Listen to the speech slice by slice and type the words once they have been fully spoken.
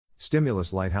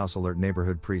Stimulus Lighthouse Alert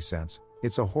Neighborhood Presents,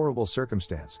 it's a horrible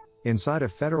circumstance. Inside a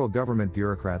federal government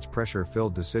bureaucrat's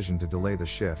pressure-filled decision to delay the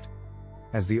shift.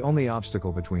 As the only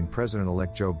obstacle between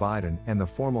President-elect Joe Biden and the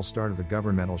formal start of the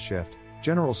governmental shift,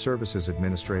 General Services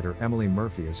Administrator Emily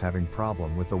Murphy is having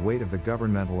problem with the weight of the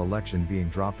governmental election being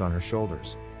dropped on her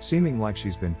shoulders, seeming like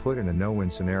she's been put in a no-win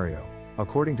scenario,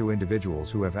 according to individuals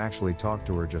who have actually talked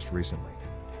to her just recently.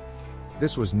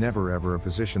 This was never ever a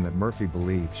position that Murphy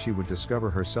believed she would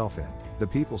discover herself in, the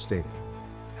People stated.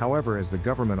 However, as the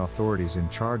government authorities in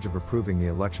charge of approving the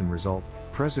election result,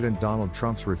 President Donald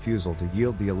Trump's refusal to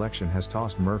yield the election has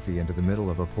tossed Murphy into the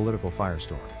middle of a political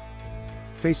firestorm.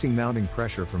 Facing mounting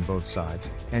pressure from both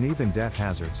sides, and even death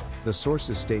hazards, the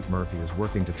sources state Murphy is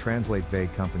working to translate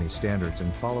vague company standards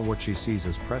and follow what she sees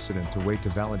as precedent to wait to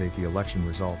validate the election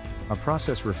result, a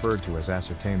process referred to as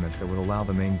ascertainment that would allow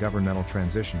the main governmental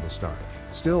transition to start.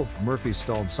 Still, Murphy's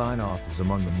stalled sign-off is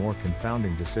among the more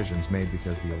confounding decisions made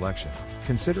because the election,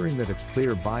 considering that it's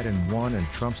clear Biden won and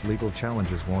Trump's legal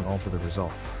challenges won't alter the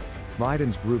result.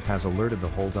 Biden's group has alerted the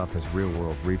holdup has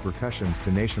real-world repercussions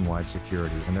to nationwide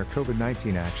security and their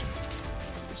COVID-19 actions.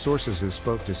 Sources who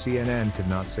spoke to CNN could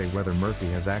not say whether Murphy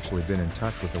has actually been in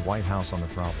touch with the White House on the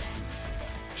problem.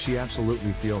 She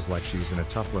absolutely feels like she's in a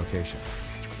tough location.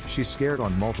 She's scared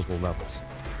on multiple levels.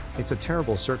 It's a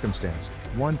terrible circumstance,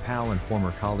 one pal and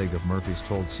former colleague of Murphy's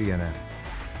told CNN.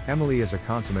 Emily is a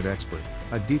consummate expert,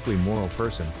 a deeply moral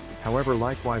person, however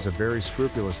likewise a very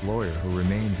scrupulous lawyer who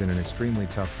remains in an extremely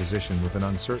tough position with an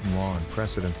uncertain law and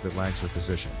precedents that lags her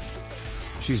position.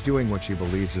 She's doing what she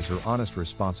believes is her honest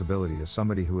responsibility as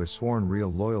somebody who has sworn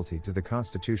real loyalty to the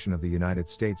Constitution of the United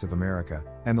States of America,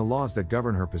 and the laws that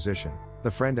govern her position, the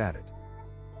friend added.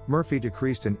 Murphy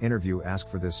decreased an interview asked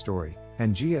for this story,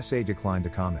 and GSA declined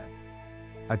to comment.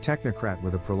 A technocrat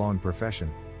with a prolonged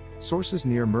profession. Sources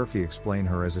near Murphy explain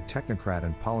her as a technocrat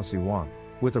and policy wonk,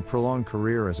 with a prolonged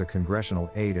career as a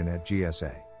congressional aide and at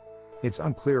GSA. It's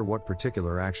unclear what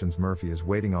particular actions Murphy is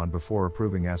waiting on before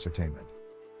approving ascertainment.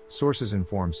 Sources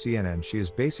inform CNN she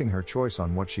is basing her choice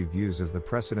on what she views as the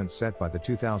precedent set by the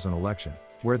 2000 election,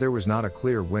 where there was not a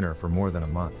clear winner for more than a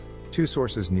month. Two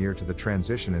sources near to the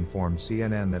transition informed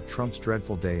CNN that Trump's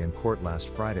dreadful day in court last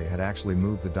Friday had actually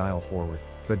moved the dial forward,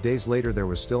 but days later there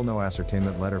was still no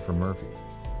ascertainment letter from Murphy.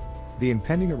 The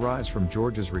impending arise from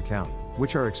Georgia's recount,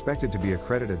 which are expected to be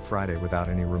accredited Friday without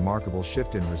any remarkable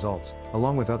shift in results,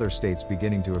 along with other states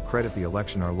beginning to accredit the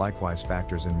election are likewise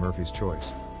factors in Murphy's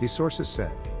choice, these sources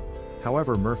said.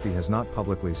 However, Murphy has not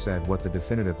publicly said what the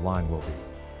definitive line will be.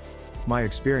 My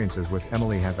experiences with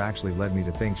Emily have actually led me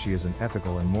to think she is an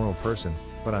ethical and moral person,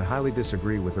 but I highly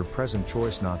disagree with her present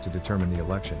choice not to determine the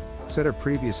election, said a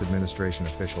previous administration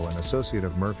official and associate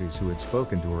of Murphy's who had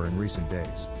spoken to her in recent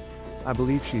days. I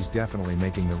believe she's definitely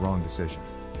making the wrong decision.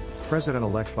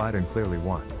 President-elect Biden clearly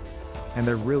won. And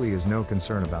there really is no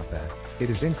concern about that. It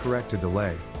is incorrect to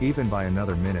delay, even by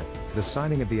another minute, the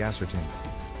signing of the ascertainment.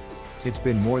 It's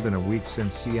been more than a week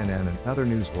since CNN and other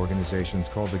news organizations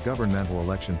called the governmental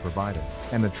election for Biden,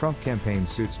 and the Trump campaign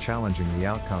suits challenging the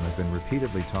outcome have been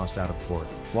repeatedly tossed out of court,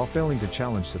 while failing to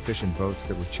challenge sufficient votes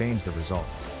that would change the result.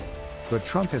 But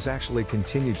Trump has actually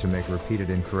continued to make repeated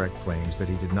incorrect claims that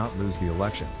he did not lose the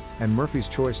election, and Murphy's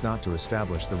choice not to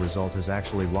establish the result has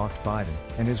actually locked Biden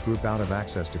and his group out of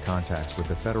access to contacts with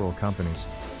the federal companies,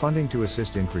 funding to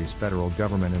assist increase federal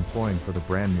government employing for the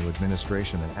brand new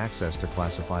administration and access to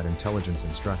classified intelligence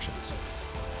instructions.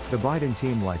 The Biden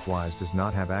team likewise does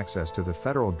not have access to the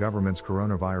federal government's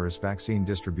coronavirus vaccine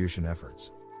distribution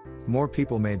efforts. More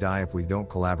people may die if we don't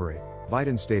collaborate,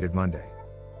 Biden stated Monday.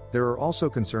 There are also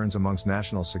concerns amongst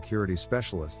national security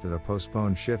specialists that a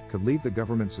postponed shift could leave the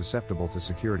government susceptible to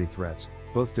security threats,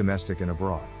 both domestic and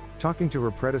abroad. Talking to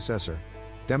her predecessor,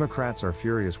 Democrats are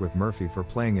furious with Murphy for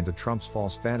playing into Trump's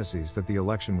false fantasies that the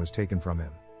election was taken from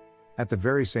him. At the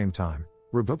very same time,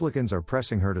 Republicans are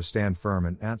pressing her to stand firm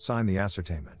and not sign the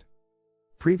ascertainment.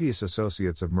 Previous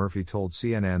associates of Murphy told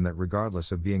CNN that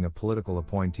regardless of being a political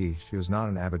appointee, she was not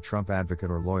an avid Trump advocate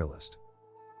or loyalist.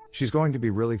 She's going to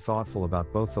be really thoughtful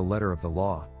about both the letter of the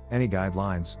law, any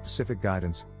guidelines, specific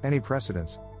guidance, any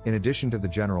precedents, in addition to the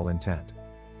general intent.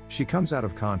 She comes out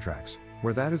of contracts,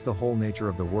 where that is the whole nature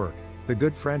of the work, the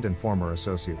good friend and former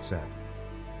associate said.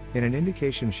 In an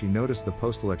indication she noticed the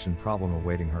post-election problem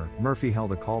awaiting her, Murphy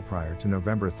held a call prior to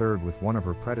November 3rd with one of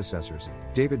her predecessors,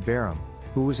 David Barham,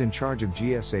 who was in charge of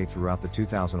GSA throughout the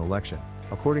 2000 election,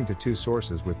 according to two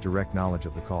sources with direct knowledge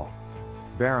of the call.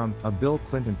 Barham, a Bill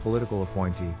Clinton political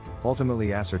appointee,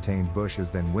 ultimately ascertained Bush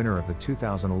as then winner of the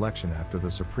 2000 election after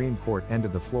the Supreme Court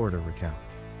ended the Florida recount.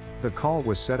 The call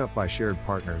was set up by shared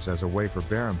partners as a way for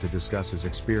Barham to discuss his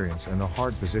experience and the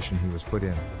hard position he was put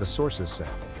in, the sources said.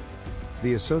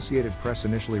 The Associated Press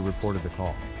initially reported the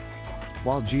call.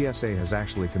 While GSA has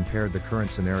actually compared the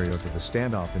current scenario to the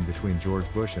standoff in between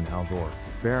George Bush and Al Gore,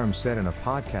 Barham said in a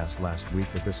podcast last week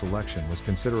that this election was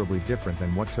considerably different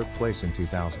than what took place in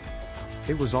 2000.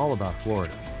 It was all about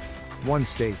Florida. One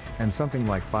state, and something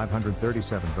like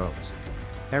 537 votes.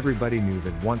 Everybody knew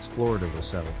that once Florida was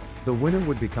settled, the winner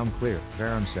would become clear,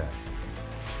 Barham said.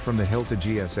 From the Hill to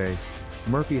GSA,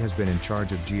 Murphy has been in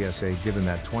charge of GSA given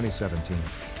that 2017,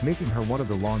 making her one of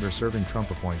the longer-serving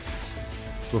Trump appointees.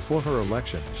 Before her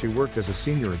election, she worked as a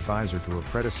senior advisor to her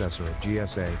predecessor at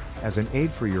GSA, as an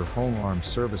aide for your Home Armed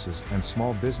Services and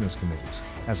Small Business Committees,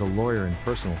 as a lawyer in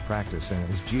personal practice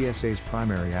and as GSA's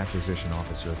primary acquisition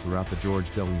officer throughout the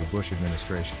George W. Bush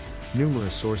administration.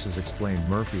 Numerous sources explained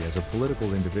Murphy as a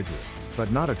political individual, but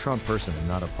not a Trump person and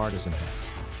not a partisan head.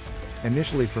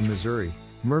 Initially from Missouri,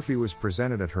 Murphy was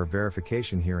presented at her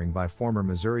verification hearing by former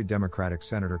Missouri Democratic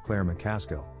Senator Claire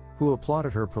McCaskill, who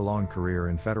applauded her prolonged career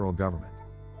in federal government.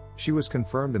 She was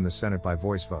confirmed in the Senate by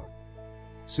voice vote.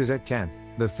 Suzette Kent,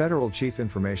 the federal chief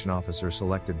information officer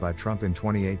selected by Trump in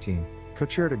 2018,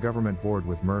 co-chaired a government board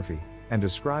with Murphy, and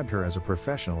described her as a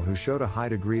professional who showed a high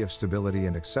degree of stability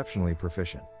and exceptionally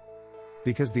proficient.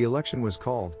 Because the election was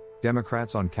called,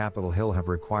 Democrats on Capitol Hill have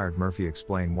required Murphy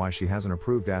explain why she hasn't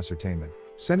approved ascertainment,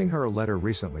 sending her a letter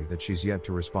recently that she's yet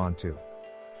to respond to.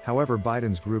 However,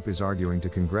 Biden's group is arguing to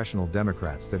congressional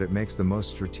Democrats that it makes the most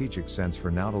strategic sense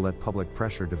for now to let public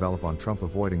pressure develop on Trump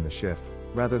avoiding the shift,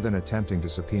 rather than attempting to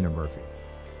subpoena Murphy.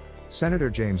 Senator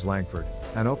James Lankford,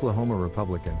 an Oklahoma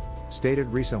Republican, stated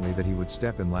recently that he would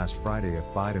step in last Friday if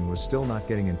Biden was still not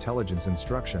getting intelligence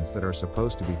instructions that are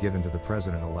supposed to be given to the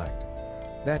president-elect.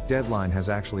 That deadline has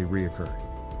actually reoccurred.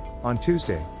 On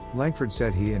Tuesday, Lankford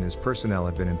said he and his personnel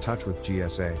had been in touch with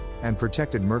GSA, and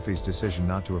protected Murphy's decision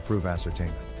not to approve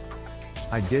ascertainment.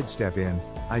 I did step in,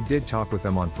 I did talk with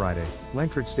them on Friday,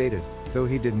 Lankford stated, though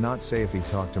he did not say if he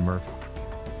talked to Murphy.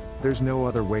 There's no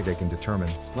other way they can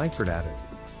determine, Lankford added.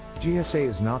 GSA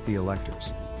is not the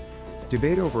electors.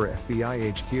 Debate over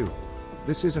FBI HQ.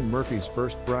 This isn't Murphy's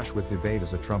first brush with debate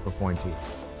as a Trump appointee.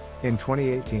 In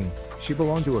 2018, she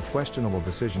belonged to a questionable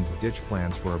decision to ditch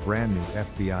plans for a brand new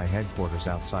FBI headquarters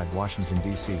outside Washington,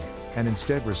 D.C., and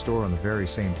instead restore on the very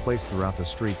same place throughout the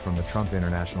street from the Trump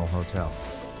International Hotel.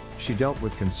 She dealt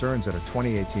with concerns at a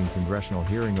 2018 congressional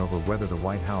hearing over whether the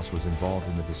White House was involved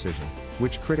in the decision,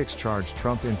 which critics charged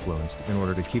Trump influenced in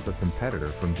order to keep a competitor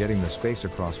from getting the space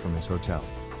across from his hotel.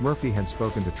 Murphy had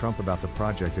spoken to Trump about the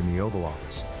project in the Oval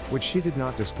Office, which she did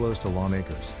not disclose to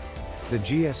lawmakers. The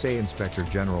GSA Inspector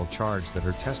General charged that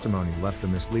her testimony left the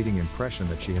misleading impression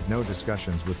that she had no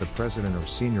discussions with the president or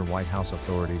senior White House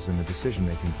authorities in the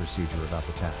decision-making procedure about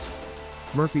the task.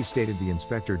 Murphy stated the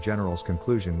Inspector General's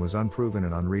conclusion was unproven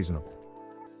and unreasonable.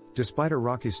 Despite a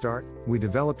rocky start, we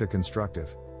developed a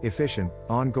constructive, efficient,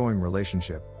 ongoing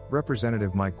relationship,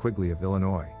 Representative Mike Quigley of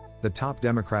Illinois, the top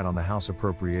Democrat on the House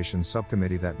Appropriations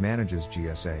Subcommittee that manages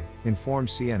GSA, informed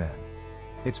CNN.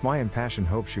 It's my impassioned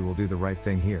hope she will do the right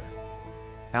thing here.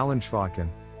 Alan Schwatkin,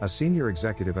 a senior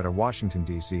executive at a Washington,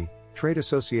 D.C., trade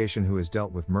association who has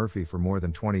dealt with Murphy for more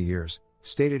than 20 years,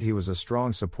 stated he was a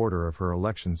strong supporter of her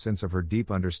election since of her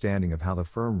deep understanding of how the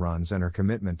firm runs and her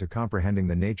commitment to comprehending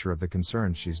the nature of the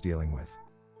concerns she's dealing with.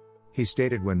 He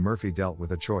stated when Murphy dealt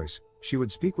with a choice, she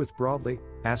would speak with broadly,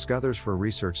 ask others for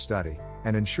research study,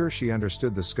 and ensure she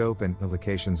understood the scope and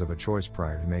implications of a choice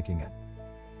prior to making it.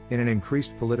 In an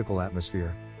increased political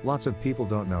atmosphere, lots of people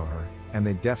don't know her, and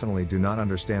they definitely do not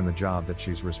understand the job that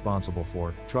she's responsible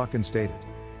for, Schwatkin stated.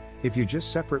 If you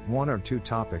just separate one or two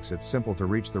topics, it's simple to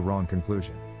reach the wrong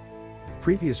conclusion.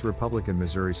 Previous Republican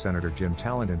Missouri Senator Jim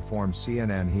Talent informed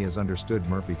CNN he has understood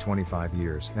Murphy 25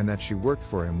 years and that she worked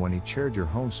for him when he chaired your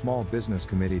Home Small Business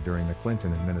Committee during the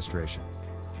Clinton administration.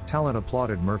 Talent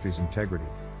applauded Murphy's integrity,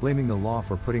 blaming the law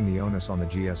for putting the onus on the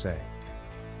GSA.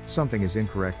 Something is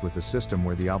incorrect with the system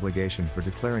where the obligation for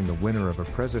declaring the winner of a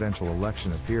presidential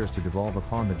election appears to devolve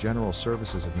upon the General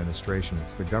Services Administration.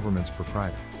 It's the government's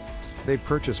proprietor. They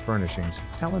purchase furnishings,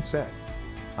 Talent said.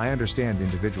 I understand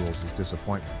individuals'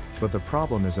 disappointment, but the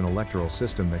problem is an electoral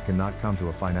system that cannot come to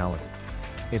a finality.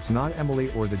 It's not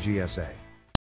Emily or the GSA.